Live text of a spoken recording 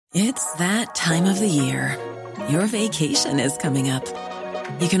It's that time of the year. Your vacation is coming up.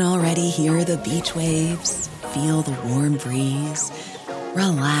 You can already hear the beach waves, feel the warm breeze,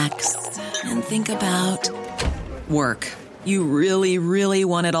 relax, and think about work. You really, really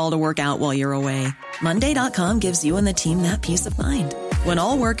want it all to work out while you're away. Monday.com gives you and the team that peace of mind. When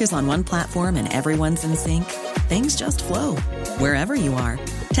all work is on one platform and everyone's in sync, things just flow. Wherever you are,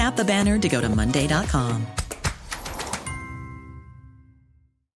 tap the banner to go to Monday.com.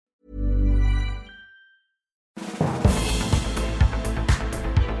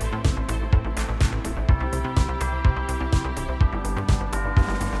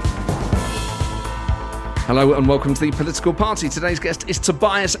 Hello and welcome to the Political Party. Today's guest is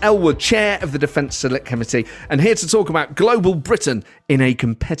Tobias Ellwood, Chair of the Defence Select Committee, and here to talk about global Britain in a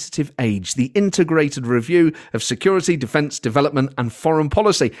competitive age, the integrated review of security, defence, development and foreign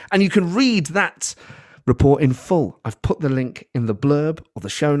policy. And you can read that report in full. I've put the link in the blurb or the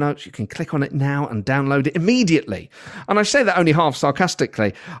show notes. You can click on it now and download it immediately. And I say that only half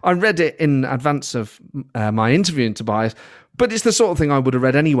sarcastically. I read it in advance of my interviewing Tobias, but it's the sort of thing I would have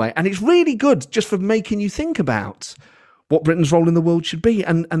read anyway. And it's really good just for making you think about what Britain's role in the world should be.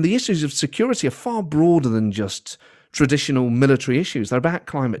 And the issues of security are far broader than just traditional military issues. They're about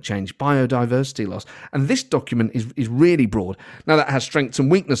climate change, biodiversity loss. And this document is really broad. Now, that has strengths and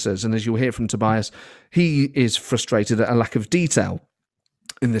weaknesses. And as you'll hear from Tobias, he is frustrated at a lack of detail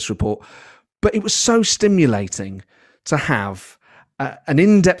in this report. But it was so stimulating to have an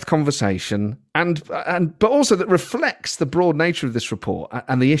in-depth conversation but also that reflects the broad nature of this report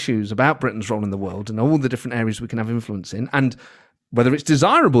and the issues about Britain's role in the world and all the different areas we can have influence in, and whether it's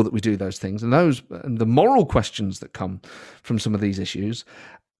desirable that we do those things and the moral questions that come from some of these issues.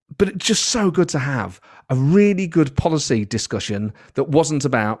 But it's just so good to have a really good policy discussion that wasn't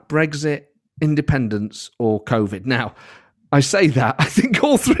about Brexit, independence or COVID. Now, I say that, I think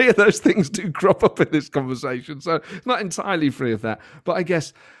all three of those things do crop up in this conversation, so it's not entirely free of that. But I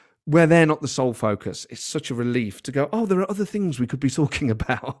guess where they're not the sole focus, it's such a relief to go, oh, there are other things we could be talking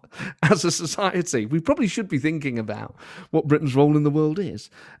about as a society. We probably should be thinking about what Britain's role in the world is.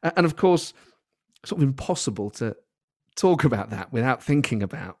 And of course, it's sort of impossible to talk about that without thinking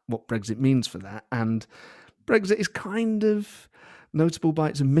about what Brexit means for that. And Brexit is kind of notable by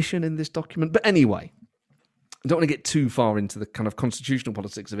its omission in this document. But anyway, I don't want to get too far into the kind of constitutional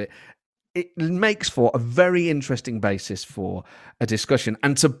politics of it. It makes for a very interesting basis for a discussion.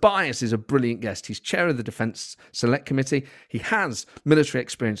 And Tobias is a brilliant guest. He's chair of the Defence Select Committee. He has military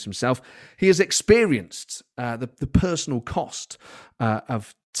experience himself. He has experienced the personal cost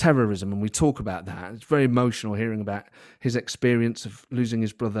of terrorism, and we talk about that. It's very emotional hearing about his experience of losing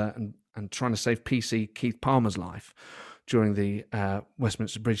his brother and trying to save PC Keith Palmer's life during the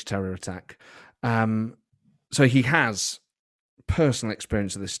Westminster Bridge terror attack. So he has personal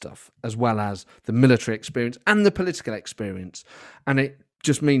experience of this stuff, as well as the military experience and the political experience. And it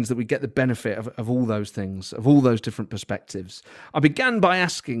just means that we get the benefit of all those things, of all those different perspectives. I began by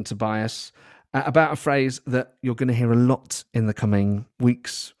asking Tobias about a phrase that you're going to hear a lot in the coming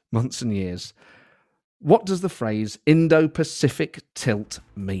weeks, months and years. What does the phrase Indo-Pacific tilt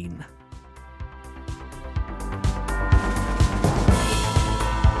mean?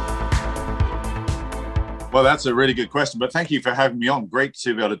 Well, that's a really good question, but thank you for having me on. Great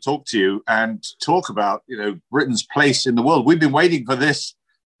to be able to talk to you and talk about, Britain's place in the world. We've been waiting for this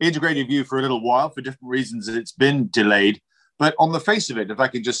integrated view for a little while. For different reasons, it's been delayed. But on the face of it, if I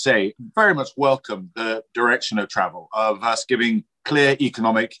can just say, very much welcome the direction of travel, of us giving clear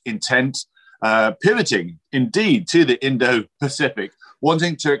economic intent, pivoting indeed to the Indo-Pacific,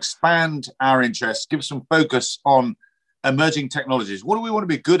 wanting to expand our interests, give some focus on emerging technologies. What do we want to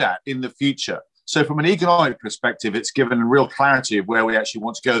be good at in the future? So from an economic perspective, it's given a real clarity of where we actually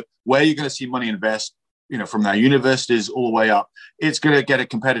want to go, where you're going to see money invest, from our universities all the way up. It's going to get a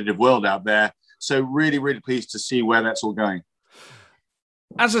competitive world out there. So really, really pleased to see where that's all going.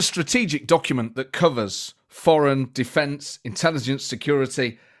 As a strategic document that covers foreign, defence, intelligence,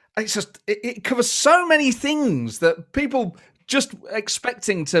 security, it covers so many things that people just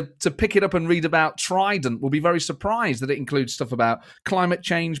expecting to pick it up and read about Trident will be very surprised that it includes stuff about climate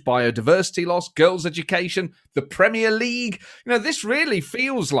change, biodiversity loss, girls' education, the Premier League. This really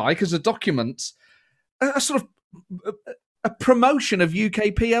feels like, as a document, a sort of a promotion of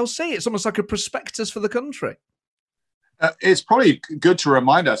UK PLC. It's almost like a prospectus for the country. It's probably good to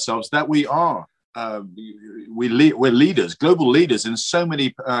remind ourselves that we are we're leaders, global leaders in so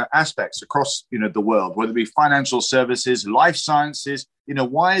many aspects across the world, whether it be financial services, life sciences.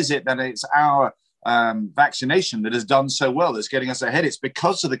 Why is it that it's our vaccination that has done so well, that's getting us ahead? It's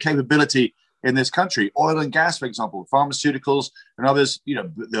because of the capability in this country. Oil and gas, for example, pharmaceuticals and others,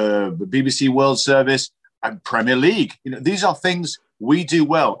 the BBC World Service and Premier League. These are things we do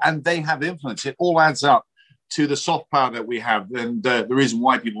well, and they have influence. It all adds up to the soft power that we have, and the reason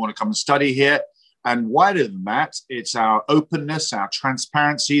why people want to come and study here. And wider than that, it's our openness, our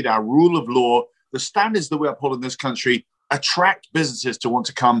transparency, our rule of law, the standards that we uphold in this country attract businesses to want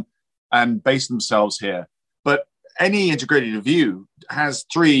to come and base themselves here. But any integrated review has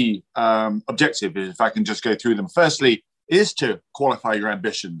three objectives, if I can just go through them. Firstly, is to qualify your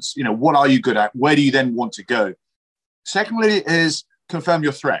ambitions. What are you good at? Where do you then want to go? Secondly is confirm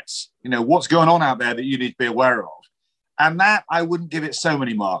your threats. What's going on out there that you need to be aware of. And that, I wouldn't give it so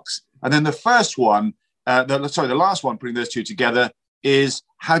many marks. And then the last one, putting those two together, is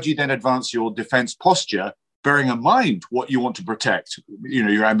how do you then advance your defense posture, bearing in mind what you want to protect,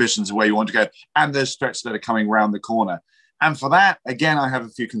 your ambitions and where you want to go, and those threats that are coming around the corner. And for that, again, I have a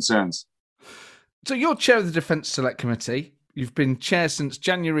few concerns. So you're chair of the Defence Select Committee. You've been chair since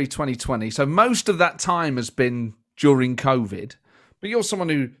January 2020. So most of that time has been during COVID. But you're someone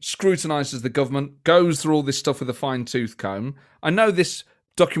who scrutinises the government, goes through all this stuff with a fine-tooth comb. I know this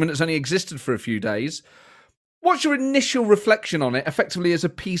document has only existed for a few days. What's your initial reflection on it, effectively as a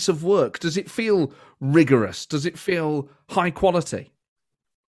piece of work? Does it feel rigorous? Does it feel high quality?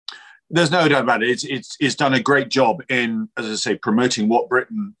 There's no doubt about it. It's done a great job in, as I say, promoting what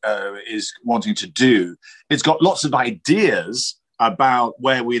Britain is wanting to do. It's got lots of ideas about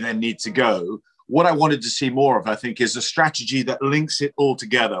where we then need to go. What I wanted to see more of, I think, is a strategy that links it all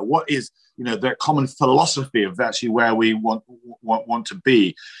together. What is, the common philosophy of actually where we want to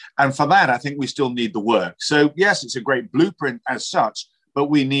be? And for that, I think we still need the work. So yes, it's a great blueprint as such, but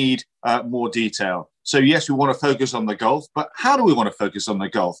we need more detail. So yes, we want to focus on the Gulf, but how do we want to focus on the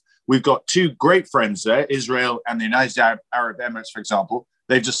Gulf? We've got two great friends there, Israel and the United Arab Emirates, for example.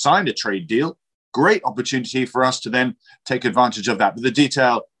 They've just signed a trade deal. Great opportunity for us to then take advantage of that. But the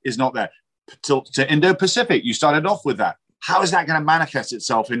detail is not there. To Indo-Pacific, you started off with that. How is that going to manifest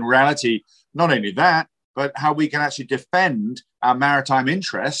itself in reality? Not only that, but how we can actually defend our maritime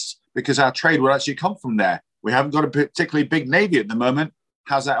interests, because our trade will actually come from there. We haven't got a particularly big navy at the moment.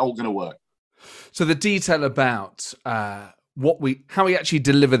 How's that all going to work? So the detail about how we actually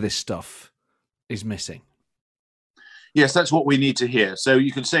deliver this stuff is missing. Yes, that's what we need to hear. So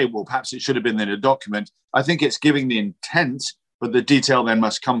you can say, well, perhaps it should have been in a document. I think it's giving the intent, but the detail then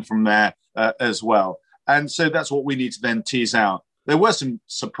must come from there as well. And so that's what we need to then tease out. There were some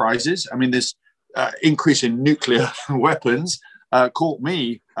surprises. I mean, this increase in nuclear weapons caught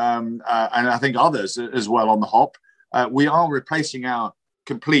me and I think others as well on the hop. We are replacing our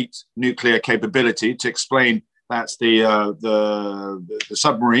complete nuclear capability. To explain, that's the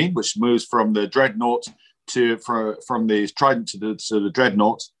submarine, which moves from the dreadnought from the Trident to the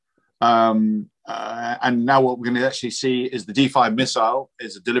dreadnought. And now what we're going to actually see is the D5 missile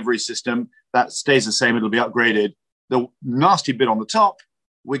is a delivery system that stays the same. It'll be upgraded. The nasty bit on the top,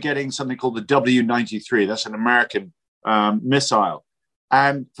 we're getting something called the W93. That's an American missile.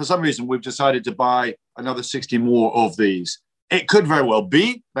 And for some reason, we've decided to buy another 60 more of these. It could very well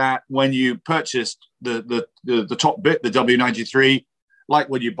be that when you purchased the top bit, the W93, like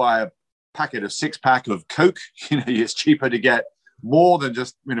when you buy a packet of 6-pack of Coke, it's cheaper to get more than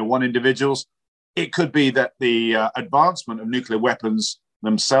just one individual's. It could be that the advancement of nuclear weapons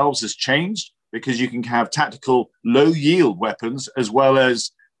themselves has changed, because you can have tactical low-yield weapons as well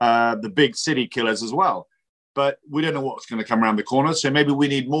as the big city killers as well. But we don't know what's going to come around the corner. So maybe we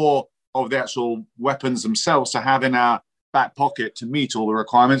need more of the actual weapons themselves to have in our back pocket to meet all the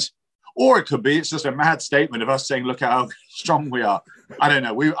requirements. Or it could be it's just a mad statement of us saying, look how strong we are. I don't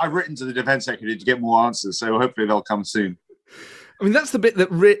know. I've written to the Defence Secretary to get more answers, so hopefully they'll come soon. I mean, that's the bit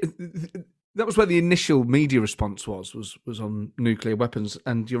that was where the initial media response was on nuclear weapons.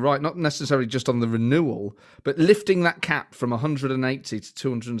 And you're right, not necessarily just on the renewal, but lifting that cap from 180 to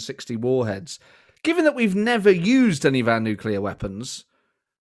 260 warheads. Given that we've never used any of our nuclear weapons,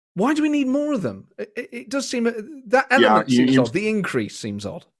 why do we need more of them? It does seem that element seems odd. The increase seems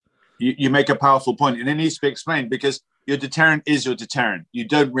odd. You make a powerful point, and it needs to be explained, because your deterrent is your deterrent. You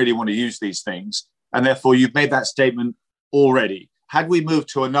don't really want to use these things, and therefore you've made that statement already. Had we moved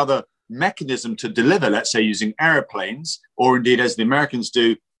to another mechanism to deliver, let's say using airplanes, or indeed as the Americans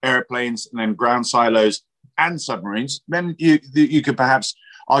do, airplanes and then ground silos and submarines, then you could perhaps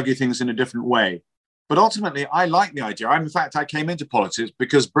argue things in a different way. But ultimately, I like the idea. In fact, I came into politics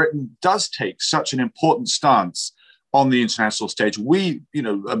because Britain does take such an important stance on the international stage. We,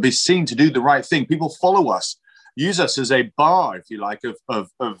 be seen to do the right thing. People follow us, use us as a bar, if you like,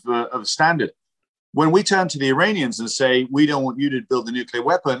 of standard. When we turn to the Iranians and say, we don't want you to build a nuclear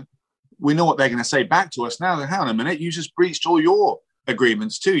weapon, we know what they're going to say back to us now. Hang on a minute, you just breached all your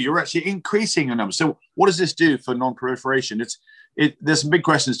agreements too. You're actually increasing your numbers. So what does this do for non-proliferation? There's some big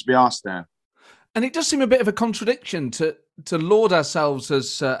questions to be asked there. And it does seem a bit of a contradiction to laud ourselves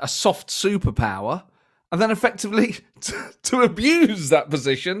as a soft superpower and then effectively to abuse that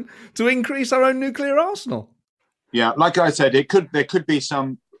position to increase our own nuclear arsenal. Yeah, like I said, there could be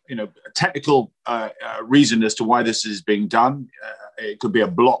some technical reason as to why this is being done. It could be a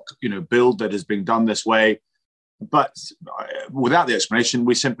block build that is being done this way. But without the explanation,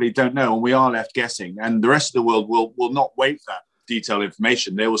 we simply don't know, and we are left guessing. And the rest of the world will not wait for that detailed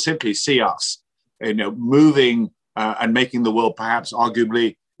information. They will simply see us, moving and making the world perhaps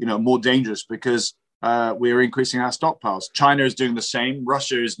arguably, more dangerous because we are increasing our stockpiles. China is doing the same.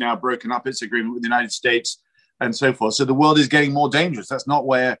 Russia is now broken up its agreement with the United States, and so forth. So the world is getting more dangerous. That's not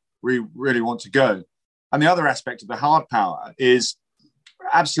where we really want to go. And the other aspect of the hard power is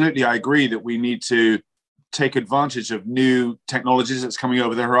absolutely, I agree that we need to take advantage of new technologies that's coming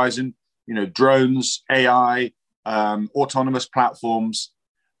over the horizon, drones, AI, autonomous platforms.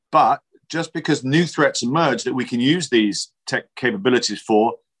 But just because new threats emerge that we can use these tech capabilities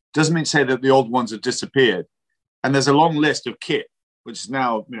for, doesn't mean to say that the old ones have disappeared. And there's a long list of kit, which is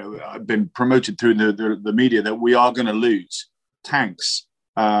now been promoted through the media, that we are going to lose. Tanks,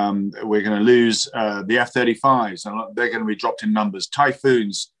 we're going to lose the F-35s, and they're going to be dropped in numbers.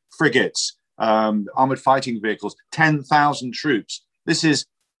 Typhoons, frigates, armored fighting vehicles, 10,000 troops. This is,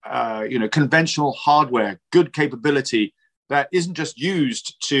 conventional hardware, good capability that isn't just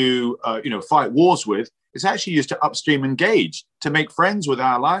used to, fight wars with. It's actually used to upstream engage, to make friends with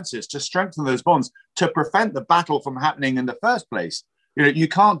our alliances, to strengthen those bonds, to prevent the battle from happening in the first place. You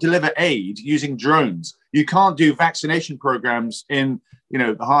can't deliver aid using drones. You can't do vaccination programs in,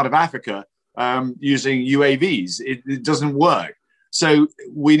 the heart of Africa using UAVs. It doesn't work. So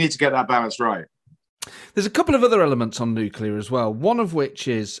we need to get that balance right. There's a couple of other elements on nuclear as well. One of which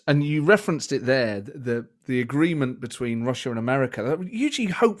is, and you referenced it there, the agreement between Russia and America, a hugely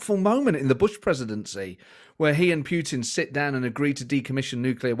hopeful moment in the Bush presidency where he and Putin sit down and agree to decommission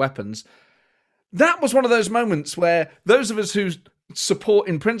nuclear weapons. That was one of those moments where those of us who support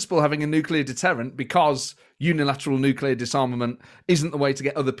in principle having a nuclear deterrent because unilateral nuclear disarmament isn't the way to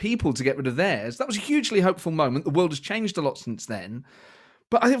get other people to get rid of theirs, that was a hugely hopeful moment. The world has changed a lot since then.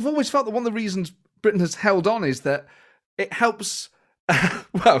 But I've always felt that one of the reasons Britain has held on is that it helps,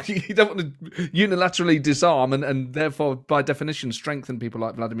 you don't want to unilaterally disarm and therefore, by definition, strengthen people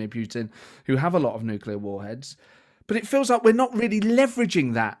like Vladimir Putin who have a lot of nuclear warheads. But it feels like we're not really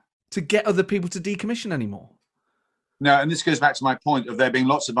leveraging that to get other people to decommission anymore. No, and this goes back to my point of there being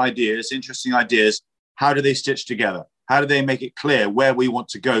lots of ideas, interesting ideas. How do they stitch together? How do they make it clear where we want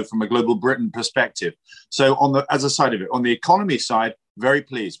to go from a global Britain perspective? So as a side of it, on the economy side, very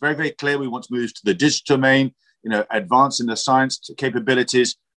pleased, very, very clear. We want to move to the digital domain, advance in the science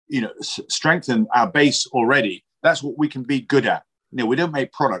capabilities, strengthen our base already. That's what we can be good at. We don't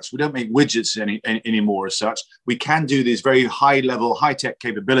make products. We don't make widgets anymore as such. We can do these very high level, high tech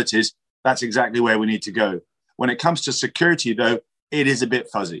capabilities. That's exactly where we need to go. When it comes to security, though, it is a bit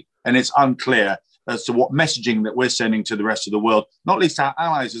fuzzy and it's unclear as to what messaging that we're sending to the rest of the world, not least our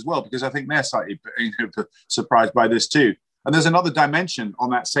allies as well, because I think they're slightly surprised by this too. And there's another dimension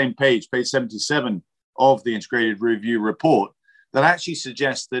on that same page 77 of the Integrated Review report, that actually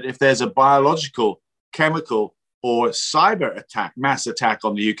suggests that if there's a biological, chemical, or cyber attack, mass attack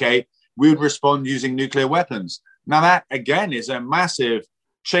on the UK, we would respond using nuclear weapons. Now, that, again, is a massive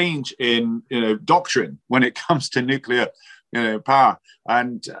change in doctrine when it comes to nuclear power.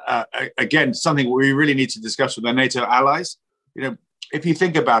 And again, something we really need to discuss with our NATO allies. If you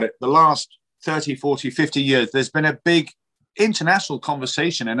think about it, the last 30, 40, 50 years, there's been a big international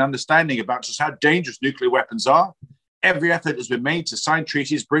conversation and understanding about just how dangerous nuclear weapons are. Every effort has been made to sign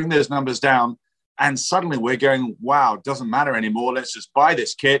treaties, bring those numbers down. And suddenly we're going, wow, it doesn't matter anymore. Let's just buy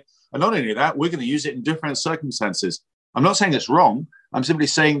this kit. And not only that, we're going to use it in different circumstances. I'm not saying it's wrong. I'm simply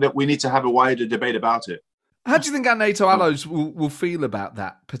saying that we need to have a wider debate about it. How do you think our NATO allies will feel about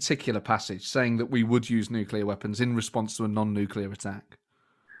that particular passage, saying that we would use nuclear weapons in response to a non-nuclear attack?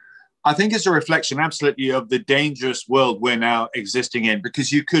 I think it's a reflection, absolutely, of the dangerous world we're now existing in,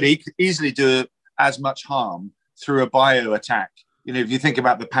 because you could easily do as much harm through a bio attack. If you think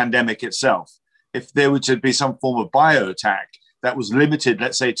about the pandemic itself, if there were to be some form of bio attack that was limited,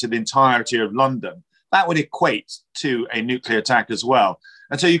 let's say, to the entirety of London, that would equate to a nuclear attack as well.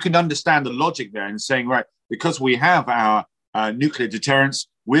 And so you can understand the logic there in saying, right, because we have our nuclear deterrence,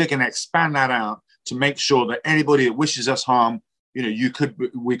 we're going to expand that out to make sure that anybody that wishes us harm, we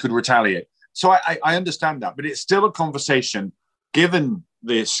could retaliate. So I understand that, but it's still a conversation, given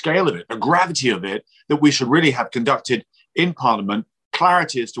the scale of it, the gravity of it, that we should really have conducted in Parliament,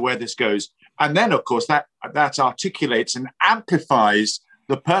 clarity as to where this goes. And then, of course, that articulates and amplifies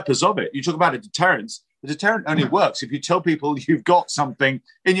the purpose of it. You talk about a deterrence. The deterrent only works if you tell people you've got something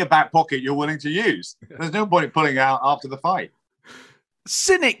in your back pocket you're willing to use. There's no point in pulling out after the fight.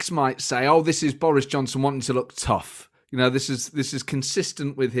 Cynics might say, oh, this is Boris Johnson wanting to look tough. You know, this is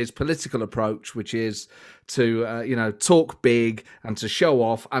consistent with his political approach, which is to, talk big and to show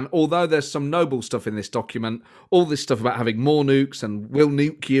off. And although there's some noble stuff in this document, all this stuff about having more nukes and we'll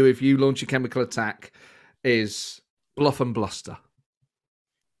nuke you if you launch a chemical attack is bluff and bluster.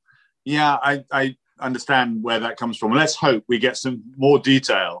 Yeah, I understand where that comes from. Let's hope we get some more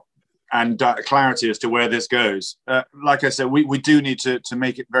detail and clarity as to where this goes. Like I said, we do need to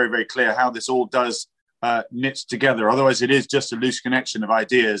make it very, very clear how this all does knit together. Otherwise, it is just a loose connection of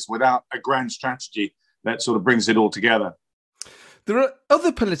ideas without a grand strategy that sort of brings it all together. There are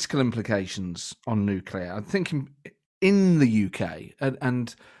other political implications on nuclear. I'm thinking in the UK,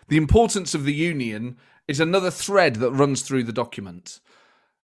 and the importance of the union is another thread that runs through the document.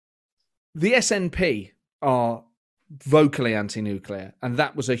 The SNP are vocally anti-nuclear, and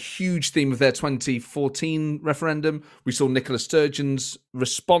that was a huge theme of their 2014 referendum. We saw Nicola Sturgeon's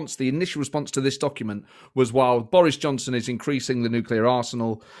response, the initial response to this document was, while Boris Johnson is increasing the nuclear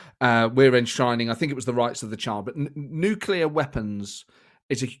arsenal, we're enshrining, I think it was the rights of the child, but nuclear weapons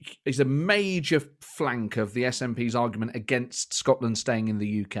is a major flank of the SNP's argument against Scotland staying in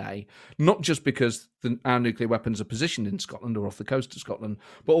the UK, not just because our nuclear weapons are positioned in Scotland or off the coast of Scotland,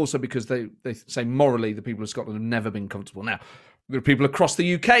 but also because they say morally the people of Scotland have never been comfortable. Now, there are people across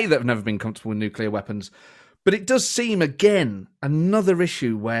the UK that have never been comfortable with nuclear weapons, but it does seem, again, another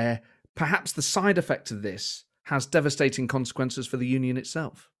issue where perhaps the side effect of this has devastating consequences for the union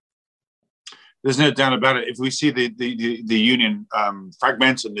itself. There's no doubt about it. If we see the union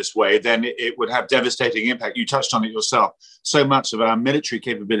fragment in this way, then it would have devastating impact. You touched on it yourself. So much of our military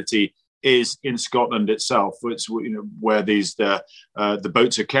capability is in Scotland itself. It's where the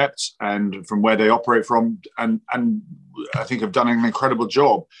boats are kept and from where they operate from, and I think have done an incredible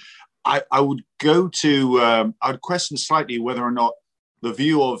job. I would question slightly whether or not the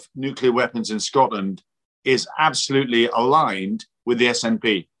view of nuclear weapons in Scotland is absolutely aligned with the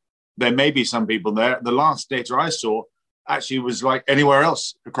SNP. There may be some people there. The last data I saw actually was like anywhere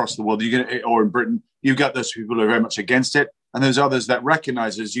else across the world, or in Britain, you get those people who are very much against it, and there's others that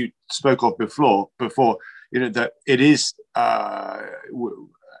recognise, as you spoke of before, that it is a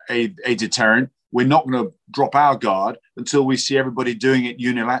deterrent. We're not going to drop our guard until we see everybody doing it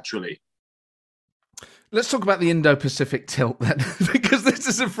unilaterally. Let's talk about the Indo-Pacific tilt then, because this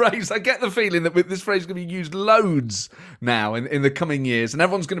is a phrase, I get the feeling that this phrase is going to be used loads now in the coming years, and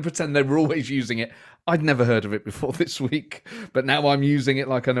everyone's going to pretend they were always using it. I'd never heard of it before this week, but now I'm using it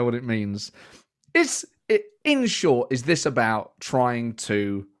like I know what it means. In short, is this about trying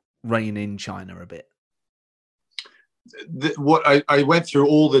to rein in China a bit? I went through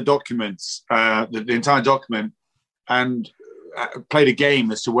all the documents, the entire document, and played a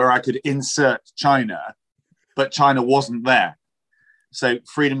game as to where I could insert China, but China wasn't there. So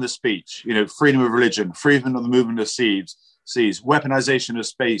freedom of speech, freedom of religion, freedom of the movement of seas, weaponization of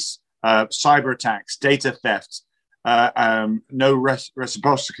space, cyber attacks, data theft, no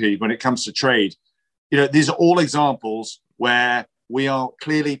reciprocity when it comes to trade. These are all examples where we are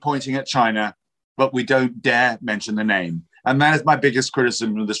clearly pointing at China, but we don't dare mention the name. And that is my biggest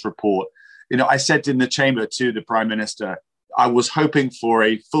criticism of this report. I said in the chamber to the Prime Minister, I was hoping for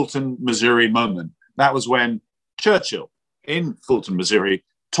a Fulton, Missouri moment. That was when Churchill in Fulton, Missouri,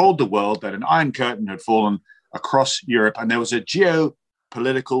 told the world that an Iron Curtain had fallen across Europe and there was a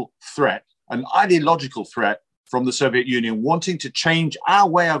geopolitical threat, an ideological threat from the Soviet Union wanting to change our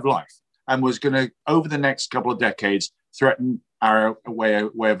way of life and was going to, over the next couple of decades, threaten our way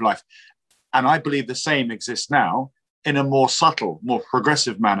of life. And I believe the same exists now in a more subtle, more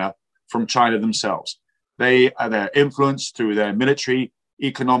progressive manner from China themselves. Their influence through their military,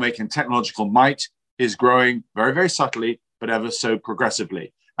 economic, and technological might is growing very, very subtly, but ever so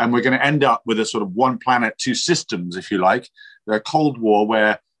progressively. And we're going to end up with a sort of one planet, two systems, if you like, the Cold War,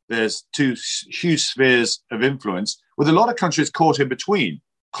 where there's two huge spheres of influence, with a lot of countries caught in between.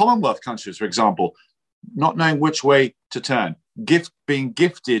 Commonwealth countries, for example, not knowing which way to turn, being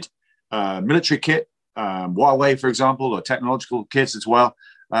gifted military kit, Huawei, for example, or technological kits as well,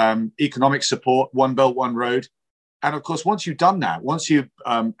 economic support, One Belt, One Road. And of course, once you've done that, once you've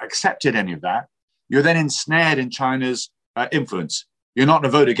accepted any of that, you're then ensnared in China's influence. You're not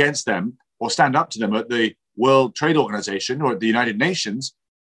going to vote against them or stand up to them at the World Trade Organization or at the United Nations.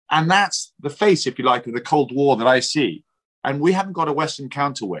 And that's the face, if you like, of the Cold War that I see. And we haven't got a Western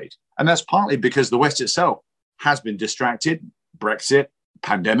counterweight. And that's partly because the West itself has been distracted, Brexit,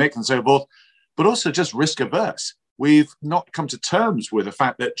 pandemic, and so forth, but also just risk averse. We've not come to terms with the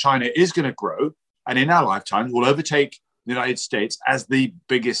fact that China is going to grow, and in our lifetimes will overtake the United States as the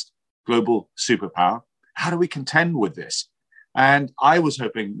biggest global superpower. How do we contend with this? And I was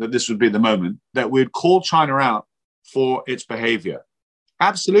hoping that this would be the moment that we'd call China out for its behavior.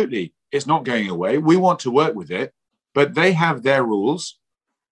 Absolutely, it's not going away. We want to work with it, but they have their rules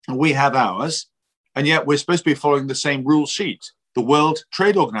and we have ours. And yet we're supposed to be following the same rule sheet, the World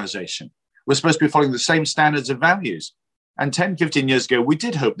Trade Organization. We're supposed to be following the same standards and values. And 10, 15 years ago, we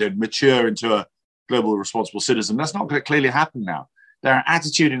did hope they'd mature into a global responsible citizen. That's not going to clearly happen now. Their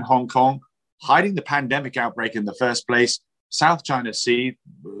attitude in Hong Kong, hiding the pandemic outbreak in the first place, South China Sea,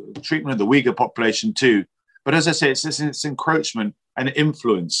 treatment of the Uyghur population too. But as I say, it's encroachment and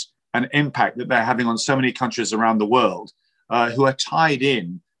influence and impact that they're having on so many countries around the world who are tied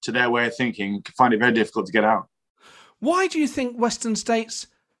in to their way of thinking, find it very difficult to get out. Why do you think Western states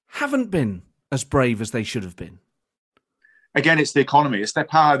haven't been as brave as they should have been? Again, it's the economy. It's their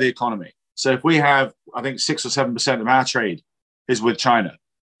power of the economy. So if we have, I think, 6 or 7% of our trade is with China,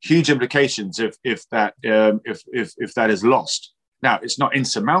 huge implications if that is lost. Now, it's not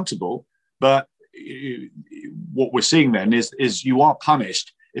insurmountable, but what we're seeing then is you are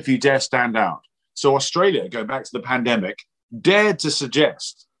punished if you dare stand out. So Australia, going back to the pandemic, dared to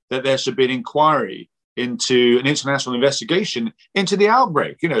suggest that there should be an inquiry into an international investigation into the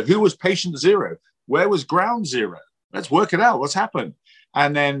outbreak. You know, who was patient zero? Where was ground zero? Let's work it out. What's happened?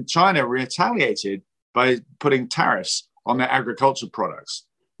 And then China retaliated by putting tariffs on their agricultural products.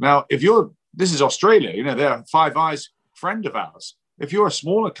 Now, this is Australia, you know, they're a Five Eyes friend of ours. If you're a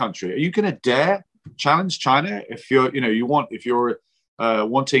smaller country, are you going to dare challenge China if you're wanting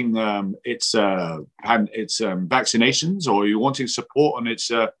its vaccinations, or you're wanting support on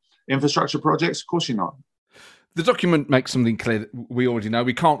its infrastructure projects? Of course you're not. The document makes something clear that we already know.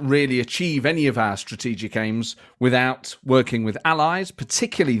 We can't really achieve any of our strategic aims without working with allies,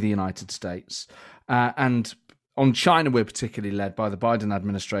 particularly the United States. And on China, we're particularly led by the Biden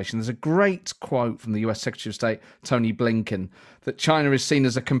administration. There's a great quote from the US Secretary of State, Tony Blinken, that China is seen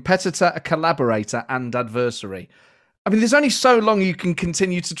as a competitor, a collaborator, and adversary. I mean, there's only so long you can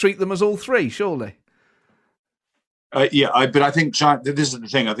continue to treat them as all three, surely. But I think China, this is the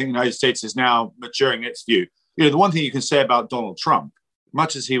thing. I think the United States is now maturing its view. You know, the one thing you can say about Donald Trump,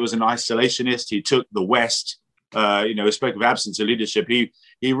 much as he was an isolationist, he took the West, he spoke of absence of leadership. He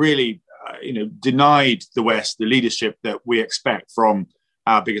really, denied the West the leadership that we expect from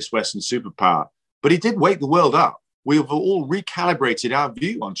our biggest Western superpower. But he did wake the world up. We've all recalibrated our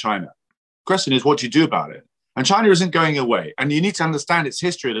view on China. The question is, what do you do about it? And China isn't going away. And you need to understand its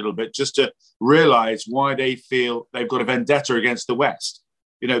history a little bit just to realize why they feel they've got a vendetta against the West.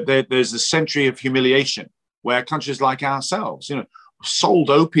 You know, there's a century of humiliation where countries like ourselves, sold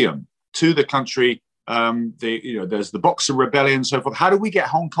opium to the country. There's the Boxer Rebellion and so forth. How did we get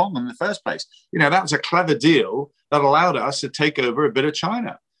Hong Kong in the first place? That was a clever deal that allowed us to take over a bit of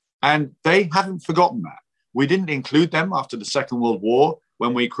China. And they haven't forgotten that. We didn't include them after the Second World War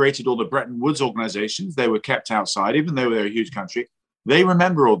when we created all the Bretton Woods organizations. They were kept outside, even though they're a huge country. They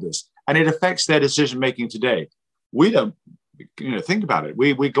remember all this, and it affects their decision-making today. We don't think about it.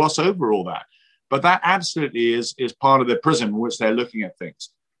 We gloss over all that. But that absolutely is part of the prism in which they're looking at things.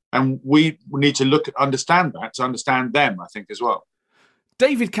 And we need to understand that, to understand them, I think, as well.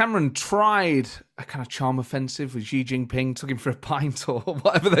 David Cameron tried a kind of charm offensive with Xi Jinping, took him for a pint or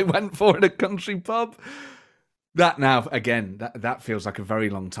whatever they went for in a country pub. That now, again, that feels like a very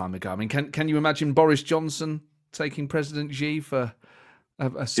long time ago. I mean, can you imagine Boris Johnson taking President Xi for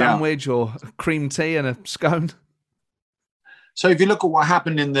a sandwich or a cream tea and a scone? So if you look at what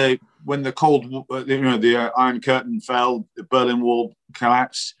happened when the the Iron Curtain fell, the Berlin Wall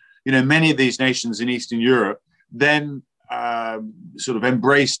collapsed, many of these nations in Eastern Europe then sort of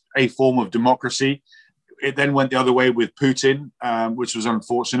embraced a form of democracy. It then went the other way with Putin, which was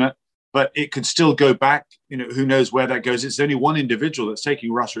unfortunate, but it could still go back. Who knows where that goes? It's only one individual that's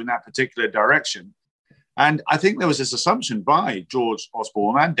taking Russia in that particular direction. And I think there was this assumption by George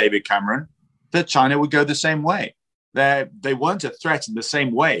Osborne and David Cameron that China would go the same way. They weren't a threat in the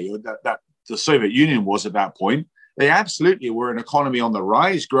same way that the Soviet Union was at that point. They absolutely were an economy on the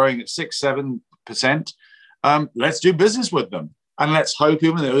rise, growing at 6-7%. Let's do business with them, and let's hope,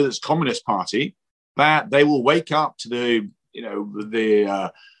 even though it's Communist Party, that they will wake up to the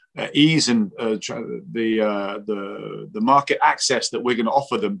ease and the market access that we're going to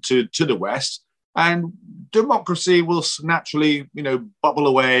offer them to the West, and democracy will naturally bubble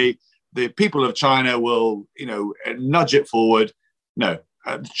away. the people of China will, nudge it forward. No,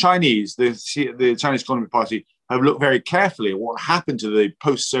 the Chinese Communist Party have looked very carefully at what happened to the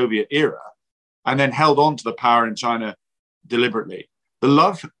post-Soviet era and then held on to the power in China deliberately. The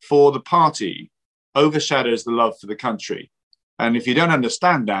love for the party overshadows the love for the country. And if you don't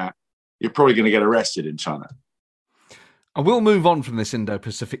understand that, you're probably going to get arrested in China. I will move on from this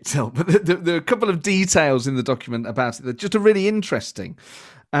Indo-Pacific tilt, but there are a couple of details in the document about it that just are really interesting,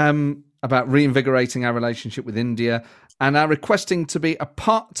 about reinvigorating our relationship with India and our requesting to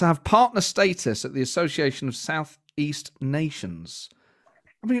have partner status at the Association of Southeast Nations.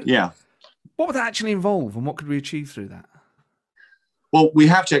 I mean, yeah, what would that actually involve, and what could we achieve through that? Well, we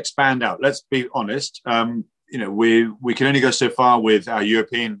have to expand out. Let's be honest. We can only go so far with our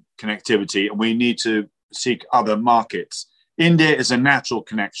European connectivity, and we need to seek other markets. India is a natural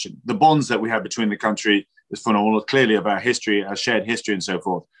connection. The bonds that we have between the country is phenomenal, clearly of our history, our shared history and so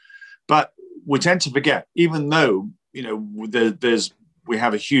forth. But we tend to forget, even though, we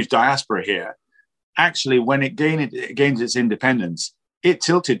have a huge diaspora here, actually when it gained its independence, it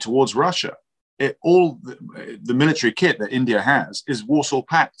tilted towards Russia. All the military kit that India has is Warsaw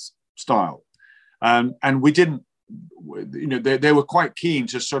Pact style. And we didn't, they were quite keen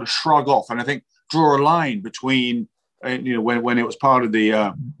to sort of shrug off and I think draw a line between, when it was part of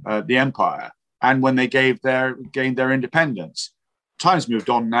the empire and when they gained their independence. Times moved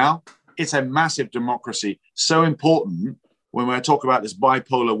on now. It's a massive democracy, so important when we talk about this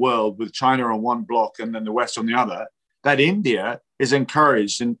bipolar world with China on one block and then the West on the other, that India is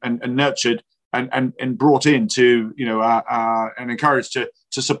encouraged and nurtured and brought into, and encouraged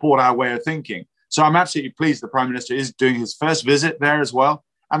to support our way of thinking. So I'm absolutely pleased the Prime Minister is doing his first visit there as well.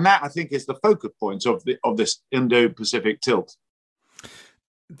 And that, I think, is the focal point of this Indo-Pacific tilt.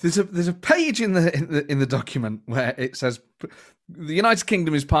 There's a page in the document where it says the United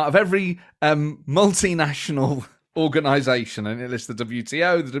Kingdom is part of every multinational organisation, and it lists the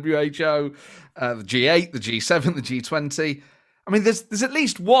WTO, the WHO, the G8, the G7, the G20. I mean, there's at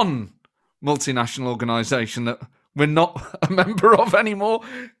least one multinational organisation that we're not a member of anymore.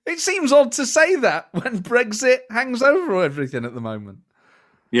 It seems odd to say that when Brexit hangs over everything at the moment.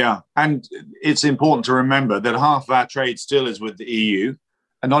 Yeah, and it's important to remember that half of our trade still is with the EU.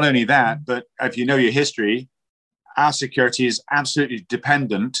 And not only that, but if you know your history, our security is absolutely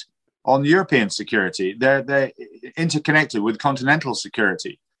dependent on European security. They're interconnected with continental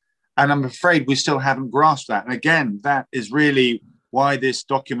security. And I'm afraid we still haven't grasped that. And again, that is really why this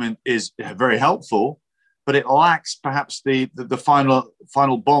document is very helpful, but it lacks perhaps the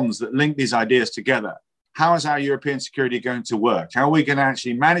final bonds that link these ideas together. How is our European security going to work? How are we going to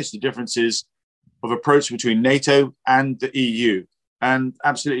actually manage the differences of approach between NATO and the EU? And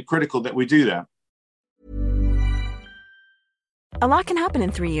absolutely critical that we do that. A lot can happen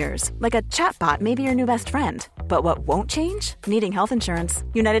in 3 years, like a chatbot may be your new best friend. But what won't change? Needing health insurance.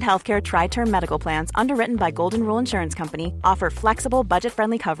 United Healthcare Tri-Term Medical Plans, underwritten by Golden Rule Insurance Company, offer flexible,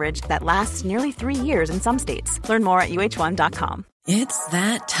 budget-friendly coverage that lasts nearly 3 years in some states. Learn more at uh1.com. It's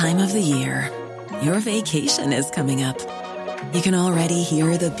that time of the year. Your vacation is coming up. You can already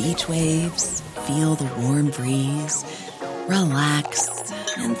hear the beach waves, feel the warm breeze, relax,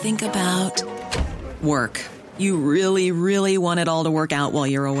 and think about work. You really, really want it all to work out while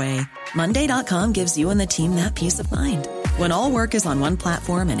you're away. Monday.com gives you and the team that peace of mind. When all work is on one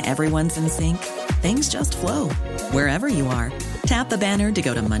platform and everyone's in sync, things just flow. Wherever you are, tap the banner to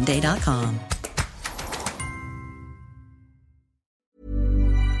go to Monday.com.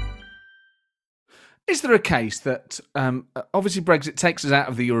 Is there a case that, obviously Brexit takes us out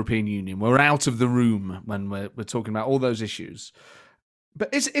of the European Union, we're out of the room when we're talking about all those issues,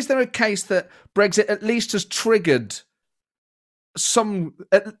 but is there a case that Brexit at least has triggered some,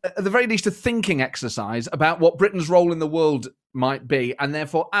 at the very least, a thinking exercise about what Britain's role in the world might be, and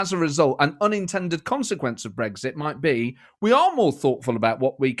therefore, as a result, an unintended consequence of Brexit might be we are more thoughtful about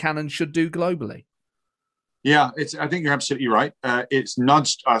what we can and should do globally? Yeah, I think you're absolutely right. It's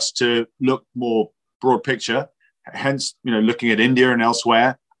nudged us to look more broad picture, hence, looking at India and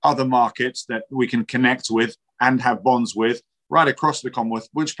elsewhere, other markets that we can connect with and have bonds with right across the Commonwealth,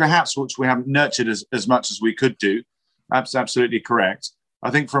 which we haven't nurtured as much as we could do. That's absolutely correct.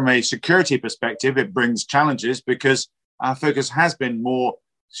 I think from a security perspective, it brings challenges because our focus has been more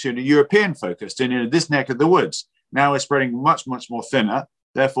European focused in this neck of the woods. Now we're spreading much, much more thinner.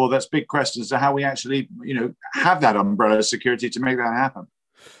 Therefore, that's big questions to how we actually, have that umbrella of security to make that happen.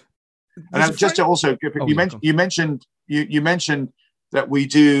 And just to also, you mentioned that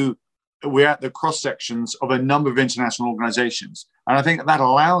we're at the cross sections of a number of international organizations. And I think that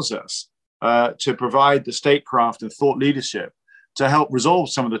allows us to provide the statecraft and thought leadership to help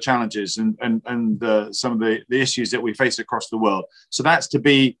resolve some of the challenges and some of the issues that we face across the world. So that's to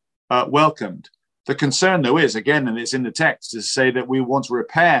be welcomed. The concern, though, is, again, and it's in the text, is to say that we want to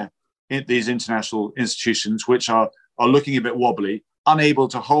repair these international institutions which are looking a bit wobbly, unable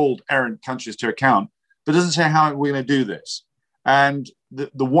to hold errant countries to account, but doesn't say how we're going to do this. And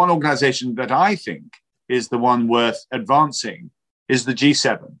the one organization that I think is the one worth advancing is the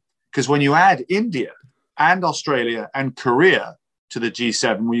G7. Because when you add India and Australia and Korea to the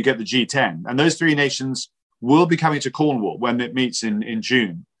G7, when you get the G10, and those three nations will be coming to Cornwall when it meets in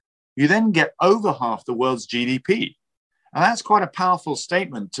June, you then get over half the world's GDP. And that's quite a powerful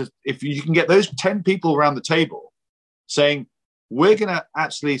statement. If you can get those 10 people around the table saying, we're going to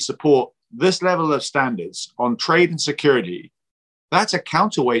actually support this level of standards on trade and security, that's a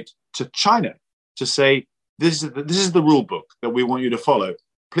counterweight to China to say, this is the rule book that we want you to follow.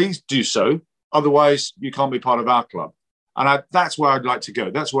 Please do so. Otherwise, you can't be part of our club. And that's where I'd like to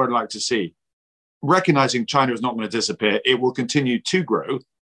go. That's where I'd like to see. Recognizing China is not going to disappear. It will continue to grow.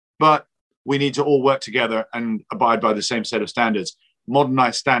 But we need to all work together and abide by the same set of standards,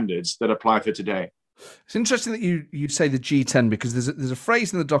 modernized standards that apply for today. It's interesting that you say the G10 because there's a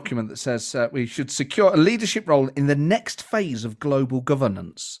phrase in the document that says we should secure a leadership role in the next phase of global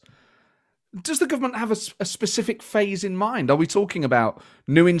governance. Does the government have a specific phase in mind? Are we talking about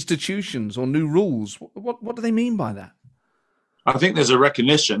new institutions or new rules? What do they mean by that? I think there's a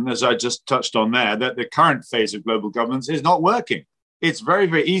recognition, as I just touched on there, that the current phase of global governance is not working. It's very,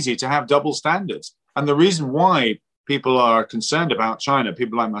 very easy to have double standards. And the reason why people are concerned about China,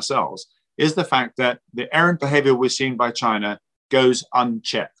 people like myself, is the fact that the errant behavior we're seeing by China goes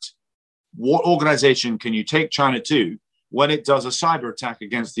unchecked. What organization can you take China to when it does a cyber attack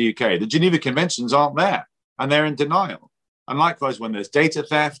against the UK? The Geneva Conventions aren't there, and they're in denial. And likewise, when there's data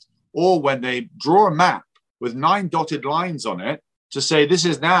theft, or when they draw a map with 9 dotted lines on it to say this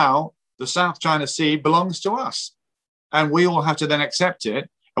is now the South China Sea belongs to us. And we all have to then accept it.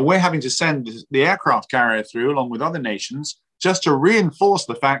 And we're having to send the aircraft carrier through along with other nations just to reinforce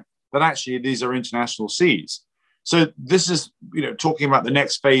the fact that actually these are international seas. So this is, talking about the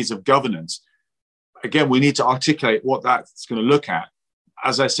next phase of governance. Again, we need to articulate what that's going to look at.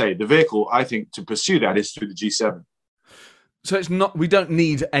 As I say, the vehicle, I think, to pursue that is through the G7. So it's not. We don't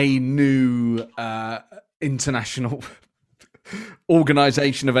need a new international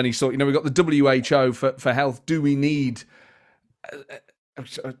organisation of any sort. We've got the WHO for health. Do we need,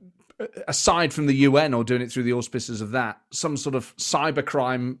 aside from the UN or doing it through the auspices of that, some sort of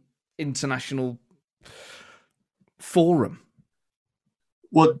cybercrime international forum?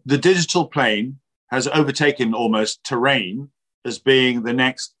 Well, the digital plane has overtaken almost terrain as being the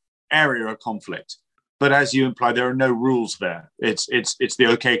next area of conflict. But as you imply, there are no rules there. It's the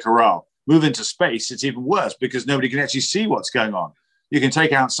OK Corral. Move into space, it's even worse because nobody can actually see what's going on. You can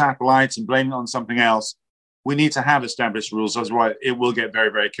take out satellites and blame it on something else. We need to have established rules, otherwise it will get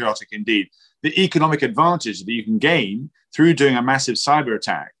very, very chaotic indeed. The economic advantage that you can gain through doing a massive cyber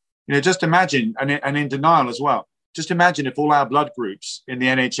attack, just imagine, and in denial as well, just imagine if all our blood groups in the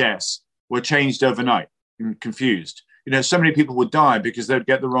NHS were changed overnight and confused. So many people would die because they'd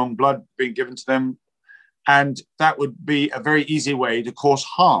get the wrong blood being given to them. And that would be a very easy way to cause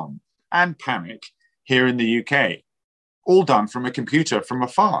harm and panic here in the UK, all done from a computer from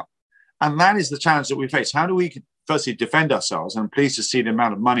afar. And that is the challenge that we face. How do we firstly defend ourselves? And I'm pleased to see the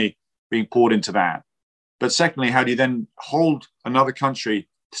amount of money being poured into that. But secondly, how do you then hold another country,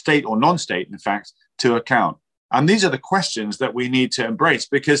 state or non-state, in fact, to account? And these are the questions that we need to embrace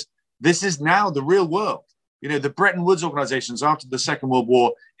because this is now the real world. The Bretton Woods organizations after the Second World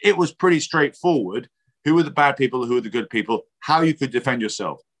War, it was pretty straightforward. Who were the bad people? Who were the good people? How you could defend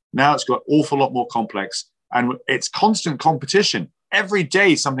yourself. Now it's got an awful lot more complex and it's constant competition. Every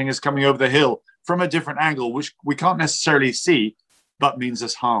day something is coming over the hill from a different angle, which we can't necessarily see, but means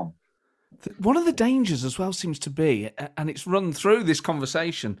us harm. One of the dangers as well seems to be, and it's run through this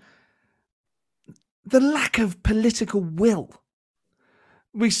conversation, the lack of political will.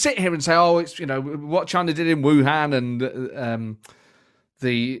 We sit here and say, oh, it's, what China did in Wuhan and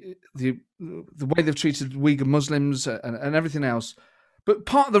the way they've treated Uyghur Muslims and everything else. But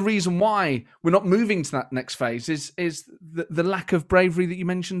part of the reason why we're not moving to that next phase is the lack of bravery that you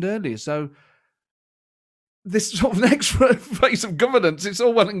mentioned earlier. So this sort of next phase of governance, it's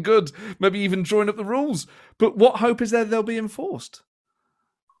all well and good, maybe even drawing up the rules. But what hope is there they'll be enforced?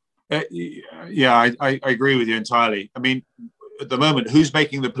 Yeah, I agree with you entirely. I mean, at the moment, who's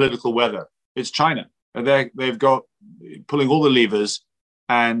making the political weather? It's China. And they've got pulling all the levers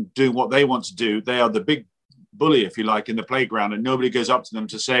and doing what they want to do. They are the big bully, if you like, in the playground, and nobody goes up to them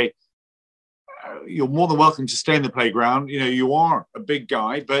to say, you're more than welcome to stay in the playground. You are a big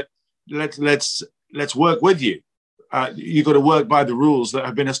guy, but let's work with you. You've got to work by the rules that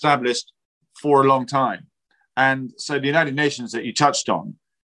have been established for a long time. And so the United Nations that you touched on,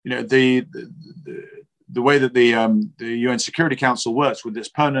 the way that the UN Security Council works with its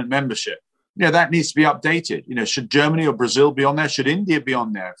permanent membership, that needs to be updated. Should Germany or Brazil be on there? Should India be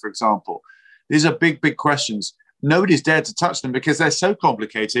on there, for example? These are big, big questions. Nobody's dared to touch them because they're so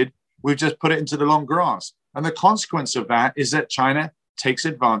complicated. We've just put it into the long grass. And the consequence of that is that China takes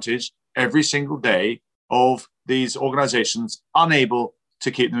advantage every single day of these organizations unable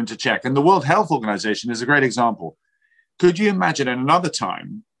to keep them into check. And the World Health Organization is a great example. Could you imagine at another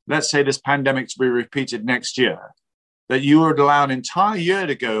time, let's say this pandemic to be repeated next year, that you would allow an entire year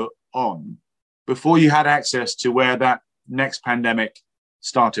to go on before you had access to where that next pandemic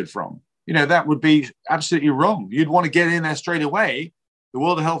started from? That would be absolutely wrong. You'd want to get in there straight away. The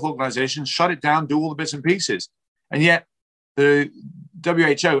World Health Organization shut it down, do all the bits and pieces. And yet the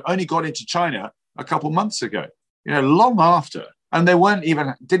WHO only got into China a couple months ago, long after. And they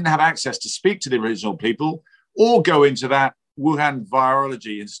didn't have access to speak to the original people or go into that Wuhan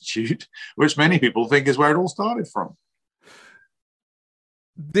Virology Institute, which many people think is where it all started from.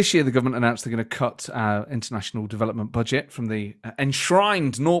 This year, the government announced they're going to cut our international development budget from the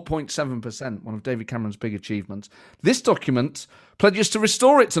enshrined 0.7%, one of David Cameron's big achievements. This document pledges to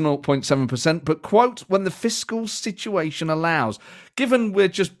restore it to 0.7%, but, quote, when the fiscal situation allows. Given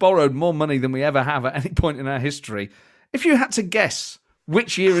we've just borrowed more money than we ever have at any point in our history, if you had to guess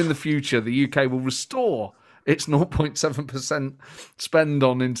which year in the future the UK will restore its 0.7% spend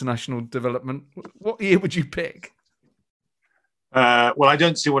on international development, what year would you pick? Well, I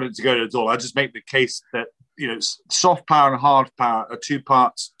don't see what it's going to do at all. I just make the case that, soft power and hard power are two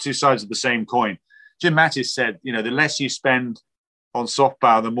sides of the same coin. Jim Mattis said, the less you spend on soft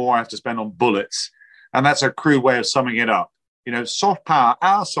power, the more I have to spend on bullets. And that's a crude way of summing it up. Soft power,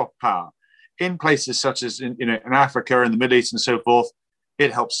 our soft power, in places such as in Africa and the Middle East and so forth,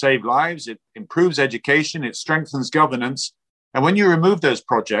 it helps save lives, it improves education, it strengthens governance. And when you remove those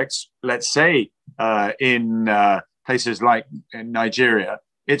projects, let's say in places like in Nigeria,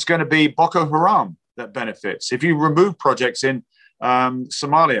 it's going to be Boko Haram that benefits. If you remove projects in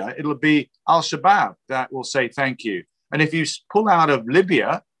Somalia, it'll be Al-Shabaab that will say thank you. And if you pull out of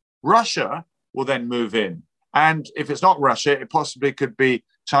Libya, Russia will then move in. And if it's not Russia, it possibly could be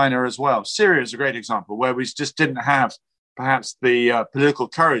China as well. Syria is a great example where we just didn't have perhaps the political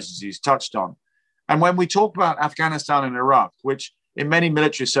courage, as he's touched on. And when we talk about Afghanistan and Iraq, which in many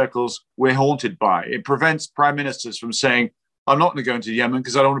military circles we're haunted by, it prevents prime ministers from saying, I'm not going to go into Yemen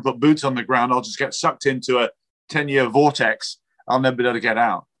because I don't want to put boots on the ground. I'll just get sucked into a 10-year vortex. I'll never be able to get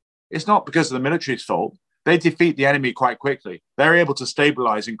out. It's not because of the military's fault. They defeat the enemy quite quickly. They're able to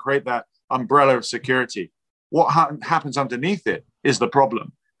stabilize and create that umbrella of security. What happens underneath it is the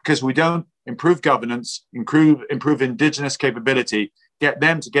problem, because we don't improve governance, improve indigenous capability, get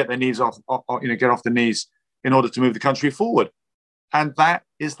them to get their knees off get off the knees in order to move the country forward. And that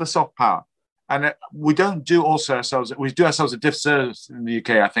is the soft power. And we do ourselves a disservice in the UK,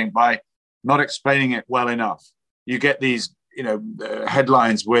 I think, by not explaining it well enough. You get these,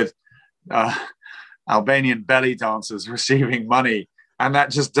 headlines with Albanian belly dancers receiving money, and that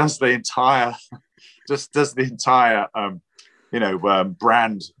just does the entire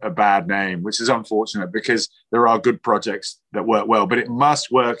brand a bad name, which is unfortunate because there are good projects that work well, but it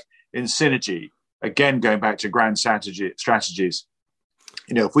must work in synergy. Again, going back to grand strategies.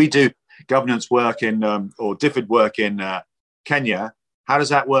 If we do governance work or DFID work in Kenya, how does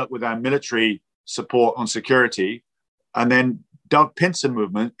that work with our military support on security? And then Doug Pinson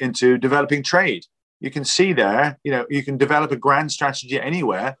movement into developing trade. You can see there, you can develop a grand strategy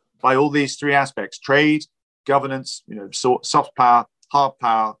anywhere by all these three aspects: trade, governance, soft power, hard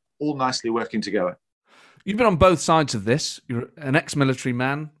power, all nicely working together. You've been on both sides of this. You're an ex-military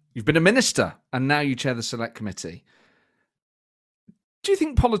man. You've been a minister, and now you chair the Select Committee. Do you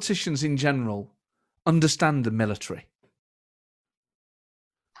think politicians in general understand the military?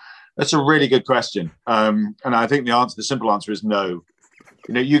 That's a really good question. And I think the simple answer is no.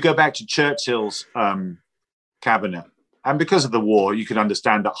 You go back to Churchill's cabinet, and because of the war, you can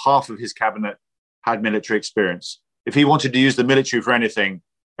understand that half of his cabinet had military experience. If he wanted to use the military for anything,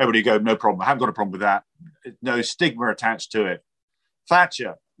 everybody go, no problem. I haven't got a problem with that. No stigma attached to it.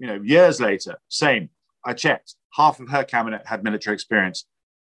 Thatcher, years later, same. I checked. Half of her cabinet had military experience.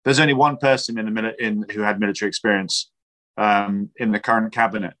 There's only one person who had military experience in the current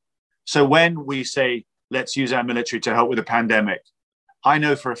cabinet. So when we say, let's use our military to help with the pandemic, I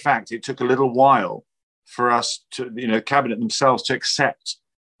know for a fact it took a little while for us to, cabinet themselves to accept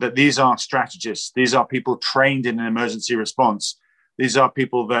that these are strategists. These are people trained in an emergency response. These are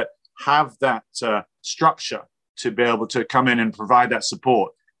people that have that structure to be able to come in and provide that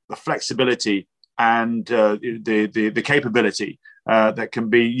support, the flexibility, and the capability that can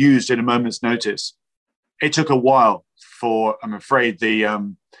be used in a moment's notice. It took a while for, I'm afraid,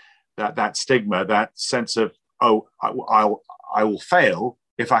 that stigma, that sense of, oh, I will fail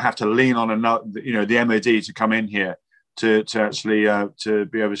if I have to lean on another, the MOD to come in here to actually to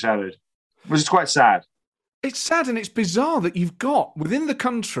be overshadowed, which is quite sad. It's sad, and it's bizarre that you've got within the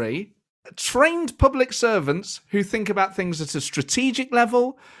country trained public servants who think about things at a strategic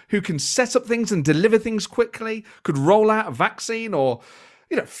level, who can set up things and deliver things quickly, could roll out a vaccine or,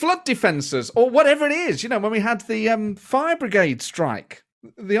 flood defences or whatever it is. When we had the fire brigade strike,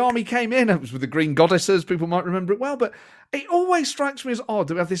 the army came in. It was with the Green Goddesses. People might remember it well, but it always strikes me as odd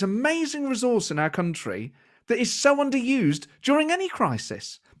that we have this amazing resource in our country that is so underused during any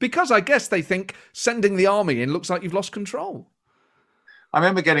crisis, because I guess they think sending the army in looks like you've lost control. I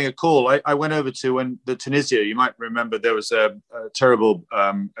remember getting a call. I went over to the Tunisia. You might remember there was a terrible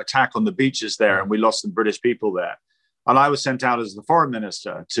attack on the beaches there, and we lost some British people there. And I was sent out as the foreign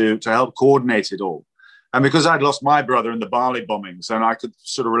minister to help coordinate it all. And because I'd lost my brother in the Bali bombings, and I could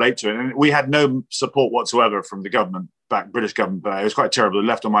sort of relate to it, and we had no support whatsoever from the government, British government. It was quite terrible.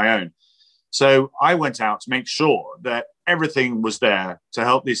 Left on my own. So I went out to make sure that everything was there to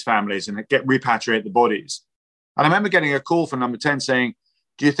help these families and repatriate the bodies. And I remember getting a call from Number 10 saying,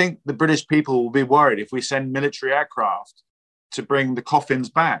 do you think the British people will be worried if we send military aircraft to bring the coffins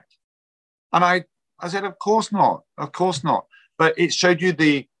back? And I said, of course not. Of course not. But it showed you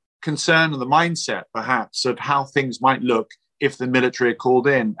the concern and the mindset, perhaps, of how things might look if the military are called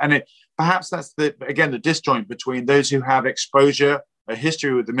in. And perhaps that's, the disjoint between those who have exposure, a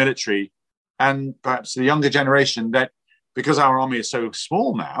history with the military, and perhaps the younger generation that, because our army is so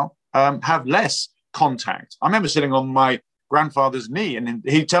small now, have less contact. I remember sitting on my grandfather's knee and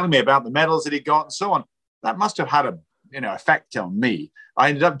he telling me about the medals that he got and so on. That must have had a effect on me. I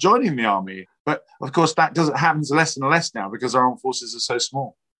ended up joining the army, but of course that happens less and less now because our armed forces are so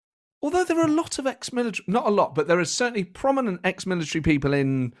small. Although there are a lot of ex-military, not a lot, but there are certainly prominent ex-military people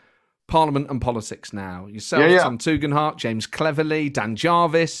in Parliament and politics now. Yourself, Tom Tugendhat, James Cleverly, Dan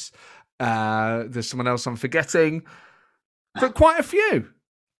Jarvis. There's someone else I'm forgetting, but quite a few.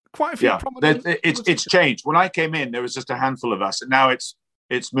 Yeah, it's changed. When I came in, there was just a handful of us, and now it's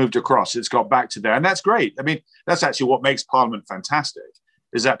moved across. It's got back to there, and that's great. I mean, that's actually what makes Parliament fantastic,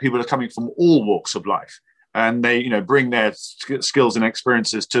 is that people are coming from all walks of life, and they bring their skills and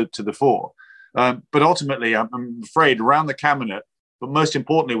experiences to the fore. But ultimately, I'm afraid around the cabinet, but most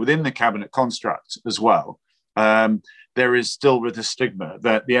importantly within the cabinet construct as well, there is still with the stigma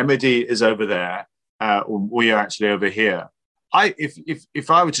that the MOD is over there, we are actually over here. If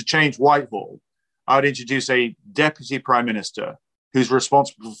I were to change Whitehall, I would introduce a deputy prime minister who's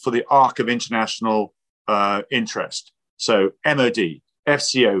responsible for the arc of international interest. So MOD,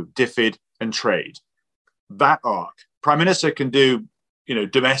 FCO, DFID, and trade. That arc. Prime minister can do,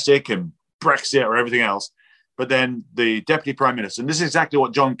 domestic and Brexit or everything else, but then the deputy prime minister, and this is exactly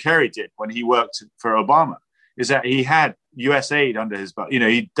what John Kerry did when he worked for Obama, is that he had US aid under his belt.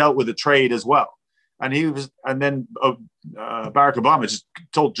 He dealt with the trade as well. And then Barack Obama just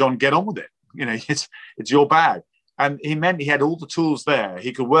told John, get on with it. It's your bag. And he had all the tools there.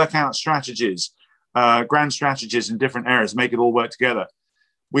 He could work out strategies, grand strategies in different areas, make it all work together.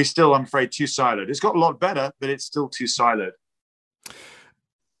 We still, I'm afraid, too siloed. It's got a lot better, but it's still too siloed.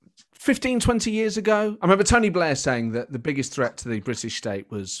 15, 20 years ago, I remember Tony Blair saying that the biggest threat to the British state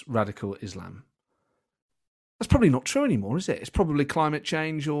was radical Islam. That's probably not true anymore, is it? It's probably climate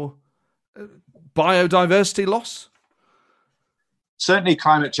change or biodiversity loss. Certainly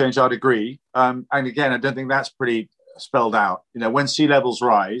climate change, I'd agree. And again, I don't think that's pretty spelled out. When sea levels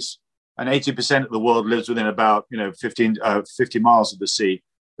rise and 80% of the world lives within about 50 miles of the sea,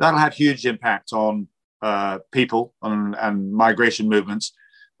 that'll have huge impact on people and migration movements.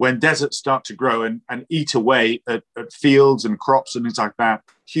 When deserts start to grow and eat away at fields and crops and things like that,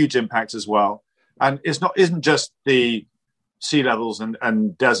 huge impact as well. And isn't just the sea levels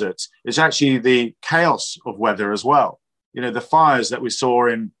and deserts, it's actually the chaos of weather as well. The fires that we saw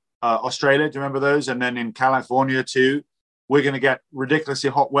in Australia, do you remember those? And then in California too, we're going to get ridiculously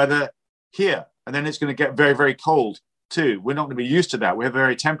hot weather here. And then it's going to get very, very cold too. We're not going to be used to that. We have a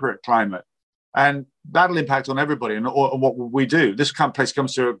very temperate climate. And that'll impact on everybody and what we do. This kind of place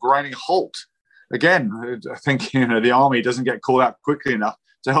comes to a grinding halt. Again, I think, the army doesn't get called out quickly enough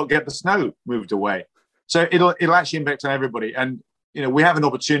to help get the snow moved away. So it'll actually impact on everybody. And, we have an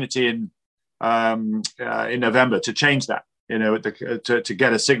opportunity in November to change that. to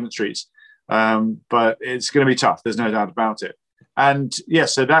get us signatories. But it's going to be tough. There's no doubt about it. And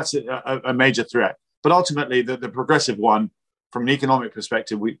yes, so that's a major threat. But ultimately, the progressive one, from an economic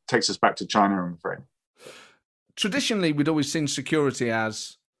perspective, takes us back to China, I'm afraid. Traditionally, we'd always seen security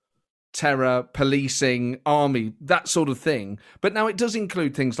as terror, policing, army, that sort of thing. But now it does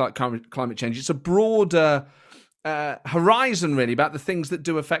include things like climate change. It's a broader horizon, really, about the things that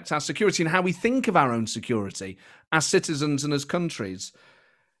do affect our security and how we think of our own security as citizens and as countries.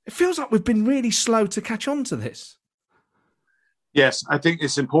 It feels like we've been really slow to catch on to this. Yes, I think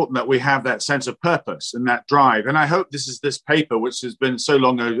it's important that we have that sense of purpose and that drive. And I hope this paper, which has been so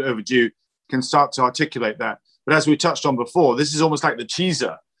long overdue, can start to articulate that. But as we touched on before, this is almost like the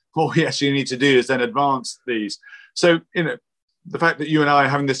teaser. All we actually need to do is then advance these. So, the fact that you and I are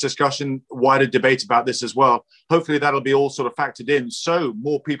having this discussion, wider debate about this as well, hopefully that'll be all sort of factored in so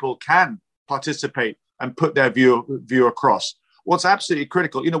more people can participate and put their view across. What's absolutely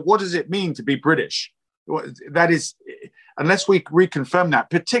critical, what does it mean to be British? That is, unless we reconfirm that,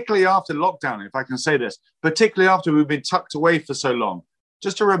 particularly after lockdown, if I can say this, particularly after we've been tucked away for so long,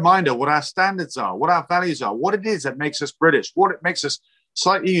 just a reminder what our standards are, what our values are, what it is that makes us British, what it makes us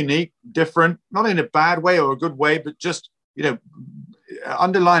slightly unique, different, not in a bad way or a good way, but just,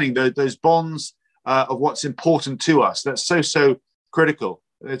 underlining those bonds of what's important to us. That's so critical.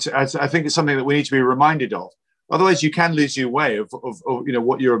 I think it's something that we need to be reminded of. Otherwise, you can lose your way of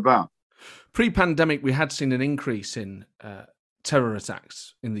what you're about. Pre-pandemic, we had seen an increase in terror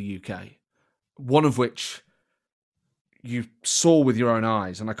attacks in the UK, one of which you saw with your own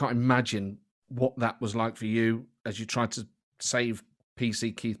eyes, and I can't imagine what that was like for you as you tried to save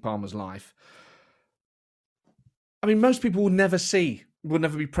PC Keith Palmer's life. I mean, most people will never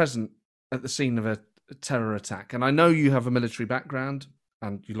be present at the scene of a terror attack. And I know you have a military background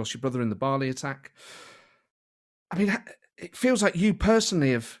and you lost your brother in the Bali attack. I mean, it feels like you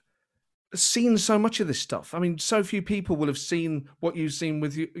personally have seen so much of this stuff. I mean, so few people will have seen what you've seen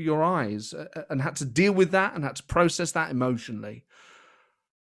with your eyes and had to deal with that and had to process that emotionally.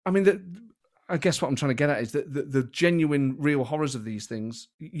 I mean, I guess what I'm trying to get at is that the genuine, real horrors of these things,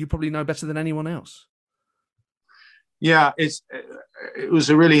 you probably know better than anyone else. Yeah, it was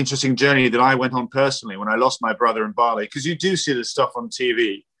a really interesting journey that I went on personally when I lost my brother in Bali, because you do see this stuff on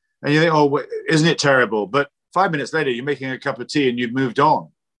TV and you think, oh, isn't it terrible? But 5 minutes later, you're making a cup of tea and you've moved on.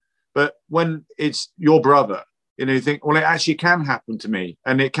 But when it's your brother, you think, well, it actually can happen to me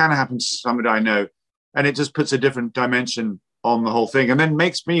and it can happen to somebody I know. And it just puts a different dimension on the whole thing and then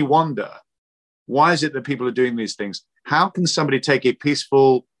makes me wonder, why is it that people are doing these things? How can somebody take a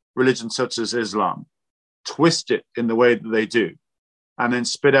peaceful religion such as Islam, twist it in the way that they do, and then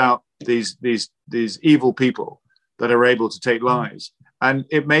spit out these evil people that are able to take lives? And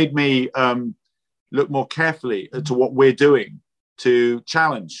it made me look more carefully to what we're doing to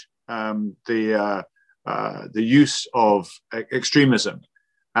challenge the use of extremism.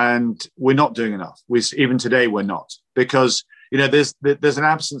 And we're not doing enough. Even today, we're not, because there's an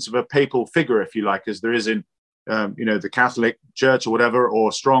absence of a papal figure, if you like, as there is in the Catholic Church or whatever,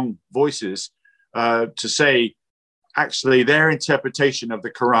 or strong voices to say, actually, their interpretation of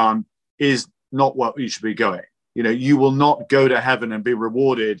the Quran is not what you should be going. You will not go to heaven and be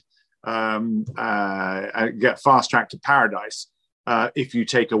rewarded and get fast tracked to paradise if you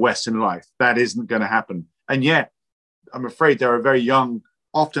take a Western life. That isn't going to happen. And yet, I'm afraid there are very young,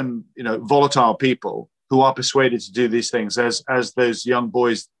 often volatile people who are persuaded to do these things, as those young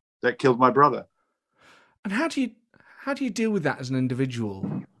boys that killed my brother. And how do you deal with that as an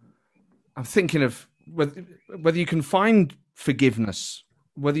individual? I'm thinking of whether you can find forgiveness,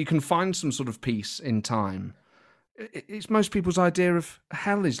 whether you can find some sort of peace in time. It's most people's idea of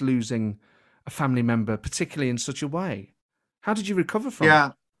hell is losing a family member, particularly in such a way. How did you recover from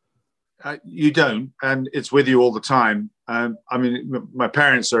it? You don't, and it's with you all the time. I mean, my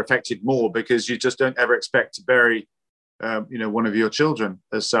parents are affected more because you just don't ever expect to bury, one of your children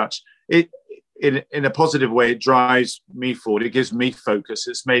as such. In a positive way, it drives me forward. It gives me focus.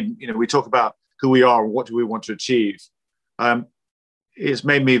 It's made, we talk about who we are and what do we want to achieve. It's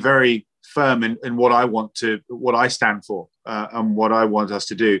made me very firm in what I stand for and what I want us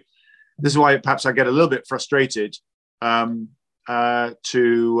to do. This is why perhaps I get a little bit frustrated when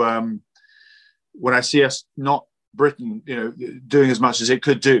I see us not Britain, doing as much as it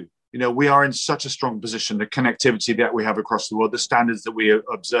could do. We are in such a strong position, the connectivity that we have across the world, the standards that we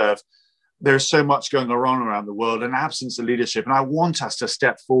observe. There's so much going on around the world, an absence of leadership. And I want us to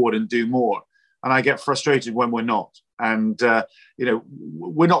step forward and do more. And I get frustrated when we're not. And,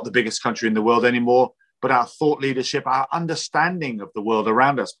 we're not the biggest country in the world anymore, but our thought leadership, our understanding of the world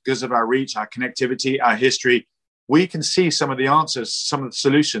around us, because of our reach, our connectivity, our history, we can see some of the answers, some of the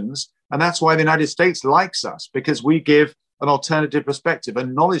solutions. And that's why the United States likes us, because we give an alternative perspective, a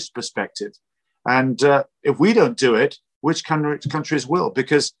knowledge perspective. And if we don't do it, which countries will?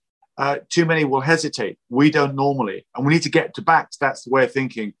 Because too many will hesitate. We don't normally. And we need to get back to that's the way of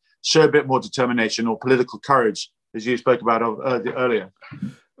thinking, show a bit more determination or political courage, as you spoke about earlier.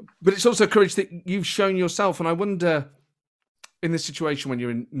 But it's also courage that you've shown yourself. And I wonder, in this situation when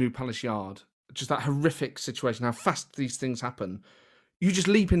you're in New Palace Yard, just that horrific situation, how fast these things happen, you just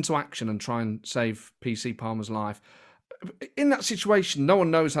leap into action and try and save PC Palmer's life. In that situation, no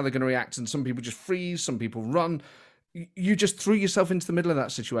one knows how they're going to react, and some people just freeze, some people run. You just threw yourself into the middle of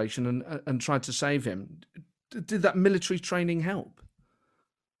that situation and tried to save him. Did that military training help?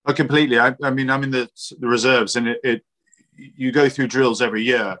 Oh, completely. I mean, I'm in the reserves, and you go through drills every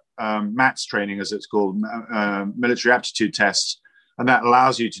year, MATS training, as it's called, military aptitude tests, and that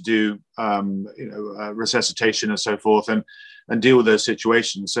allows you to do resuscitation and so forth, and deal with those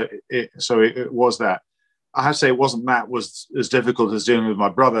situations. So it was that. I have to say it wasn't that was as difficult as dealing with my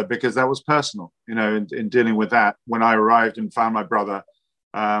brother, because that was personal. In dealing with that, when I arrived and found my brother,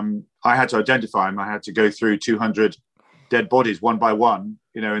 I had to identify him. I had to go through 200 dead bodies one by one,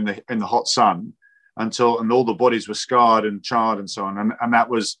 in the hot sun, and all the bodies were scarred and charred and so on. And that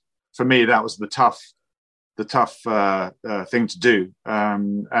was, for me, that was the tough thing to do,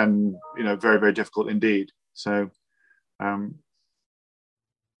 and very, very difficult indeed. So.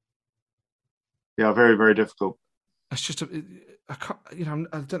 Yeah, very, very difficult. It's just, I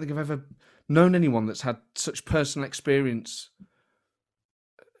don't think I've ever known anyone that's had such personal experience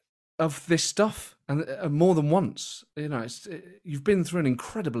of this stuff, and more than once. You've been through an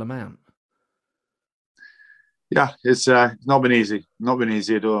incredible amount. Yeah, it's not been easy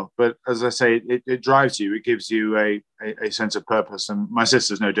at all. But as I say, it drives you. It gives you a sense of purpose. And my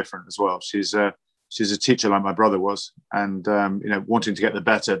sister's no different as well. She's a teacher like my brother was, and wanting to get the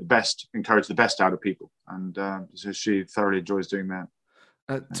best, encourage the best out of people, and so she thoroughly enjoys doing that.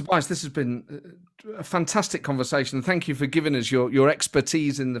 Tobias, this has been a fantastic conversation. Thank you for giving us your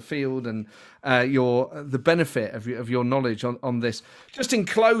expertise in the field and the benefit of your knowledge on this. Just in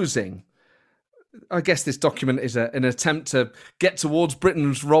closing, I guess this document is an attempt to get towards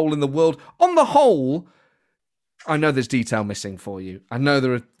Britain's role in the world. On the whole, I know there's detail missing for you. I know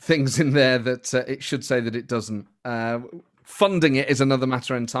there are things in there that it should say that it doesn't. Funding it is another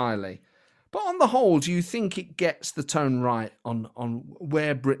matter entirely. But on the whole, do you think it gets the tone right on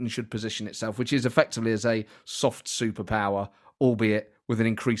where Britain should position itself, which is effectively as a soft superpower, albeit with an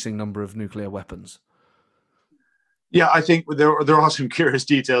increasing number of nuclear weapons? Yeah, I think there are some curious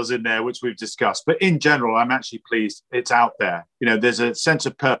details in there, which we've discussed. But in general, I'm actually pleased it's out there. There's a sense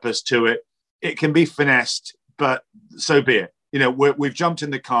of purpose to it. It can be finessed, but so be it. We've jumped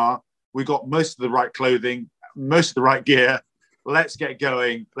in the car. We've got most of the right clothing, most of the right gear. Let's get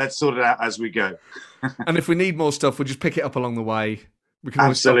going. Let's sort it out as we go. And if we need more stuff, we'll just pick it up along the way. We can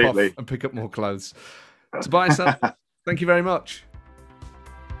always stop off and pick up more clothes. Tobias, thank you very much.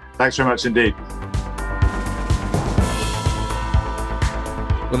 Thanks very much indeed.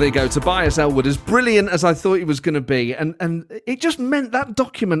 Well, there you go. Tobias Ellwood, as brilliant as I thought he was going to be. And it just meant that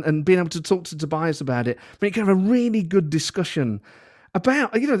document and being able to talk to Tobias about it, we can have a really good discussion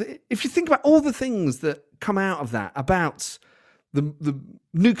about, if you think about all the things that come out of that, about the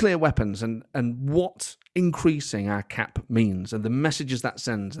nuclear weapons and what increasing our cap means and the messages that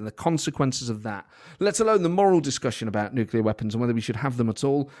sends and the consequences of that, let alone the moral discussion about nuclear weapons and whether we should have them at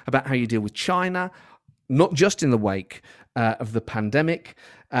all, about how you deal with China, not just in the wake of the pandemic,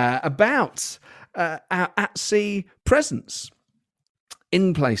 about our at-sea presence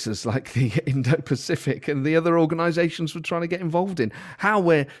in places like the Indo-Pacific and the other organisations we're trying to get involved in, how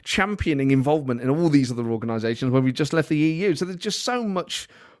we're championing involvement in all these other organisations when we just left the EU. So there's just so much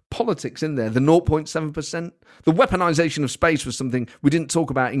politics in there. The 0.7%, the weaponisation of space was something we didn't talk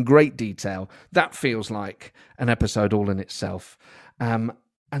about in great detail. That feels like an episode all in itself.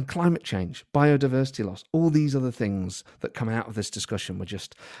 And climate change, biodiversity loss, all these other things that come out of this discussion were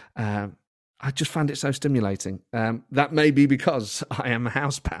just, I just found it so stimulating. That may be because I am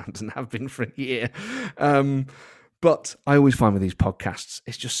housebound and have been for a year. But I always find with these podcasts,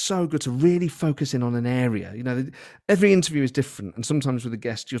 it's just so good to really focus in on an area. Every interview is different. And sometimes with a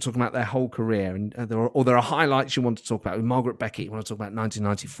guest, you're talking about their whole career. And there are highlights you want to talk about. With Margaret Beckett, you want to talk about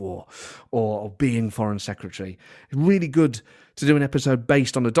 1994 or being Foreign Secretary. It's really good to do an episode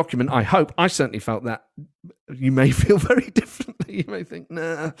based on a document. I hope. I certainly felt that. You may feel very differently. You may think,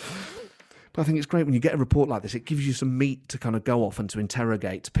 nah. But I think it's great when you get a report like this. It gives you some meat to kind of go off and to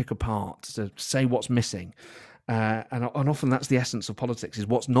interrogate, to pick apart, to say what's missing. And often that's the essence of politics, is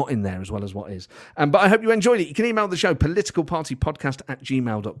what's not in there as well as what is. But I hope you enjoyed it. You can email the show,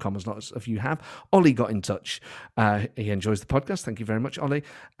 politicalpartypodcast@gmail.com, as lots of you have. Ollie got in touch. He enjoys the podcast. Thank you very much, Ollie.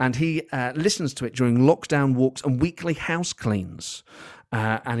 And he listens to it during lockdown walks and weekly house cleans.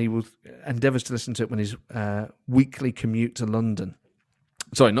 And he will endeavours to listen to it when his weekly commute to London.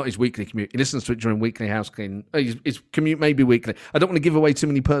 Sorry, not his weekly commute. He listens to it during weekly house cleaning. His commute may be weekly. I don't want to give away too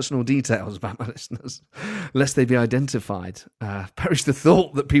many personal details about my listeners, lest they be identified. Perish the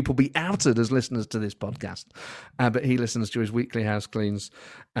thought that people be outed as listeners to this podcast. But he listens to his weekly house cleans,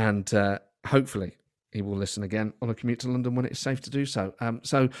 and hopefully he will listen again on a commute to London when it is safe to do so.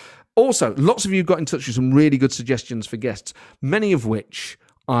 So, also, lots of you got in touch with some really good suggestions for guests, many of which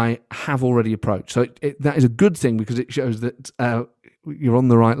I have already approached. So that is a good thing, because it shows that you're on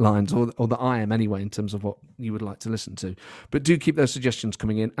the right lines, or that I am anyway, in terms of what you would like to listen to. But do keep those suggestions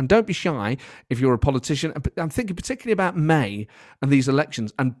coming in, and don't be shy if you're a politician. I'm thinking particularly about May and these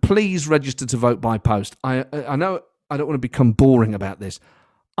elections, and please register to vote by post. I know I don't want to become boring about this.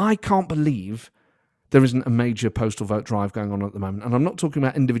 I can't believe there isn't a major postal vote drive going on at the moment, and I'm not talking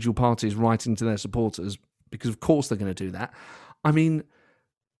about individual parties writing to their supporters, because of course they're going to do that. I mean,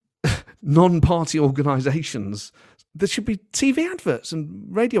 non-party organisations. There should be TV adverts and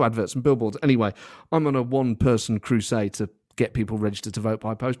radio adverts and billboards. Anyway, I'm on a one-person crusade to get people registered to vote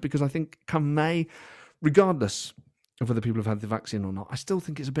by post, because I think come May, regardless of whether people have had the vaccine or not, I still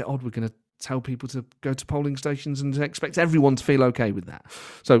think it's a bit odd we're going to tell people to go to polling stations and expect everyone to feel okay with that.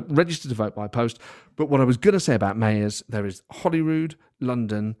 So register to vote by post. But what I was going to say about May is there is Holyrood,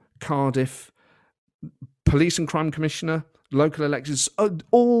 London, Cardiff, Police and Crime Commissioner, local elections,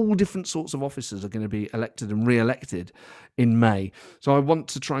 all different sorts of officers are going to be elected and re-elected in May. So I want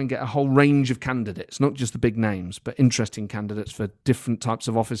to try and get a whole range of candidates, not just the big names, but interesting candidates for different types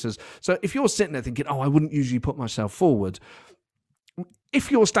of officers. So if you're sitting there thinking, I wouldn't usually put myself forward, if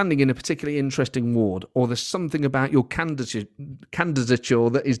you're standing in a particularly interesting ward, or there's something about your candidature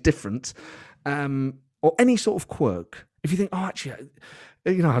that is different, or any sort of quirk, if you think, actually,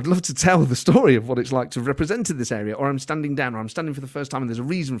 I'd love to tell the story of what it's like to have represented this area, or I'm standing down, or I'm standing for the first time and there's a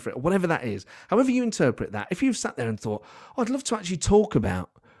reason for it, or whatever that is, however you interpret that, if you've sat there and thought, I'd love to actually talk about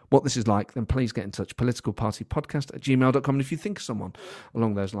what this is like, then please get in touch, politicalpartypodcast@gmail.com. And if you think of someone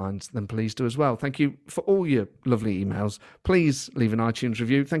along those lines, then please do as well. Thank you for all your lovely emails. Please leave an iTunes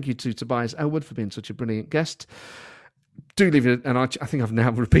review. Thank you to Tobias Ellwood for being such a brilliant guest. Do leave it, and I think I've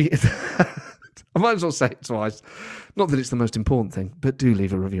now repeated I might as well say it twice. Not that it's the most important thing, but do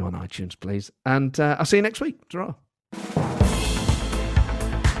leave a review on iTunes, please. And I'll see you next week. Ta-ra.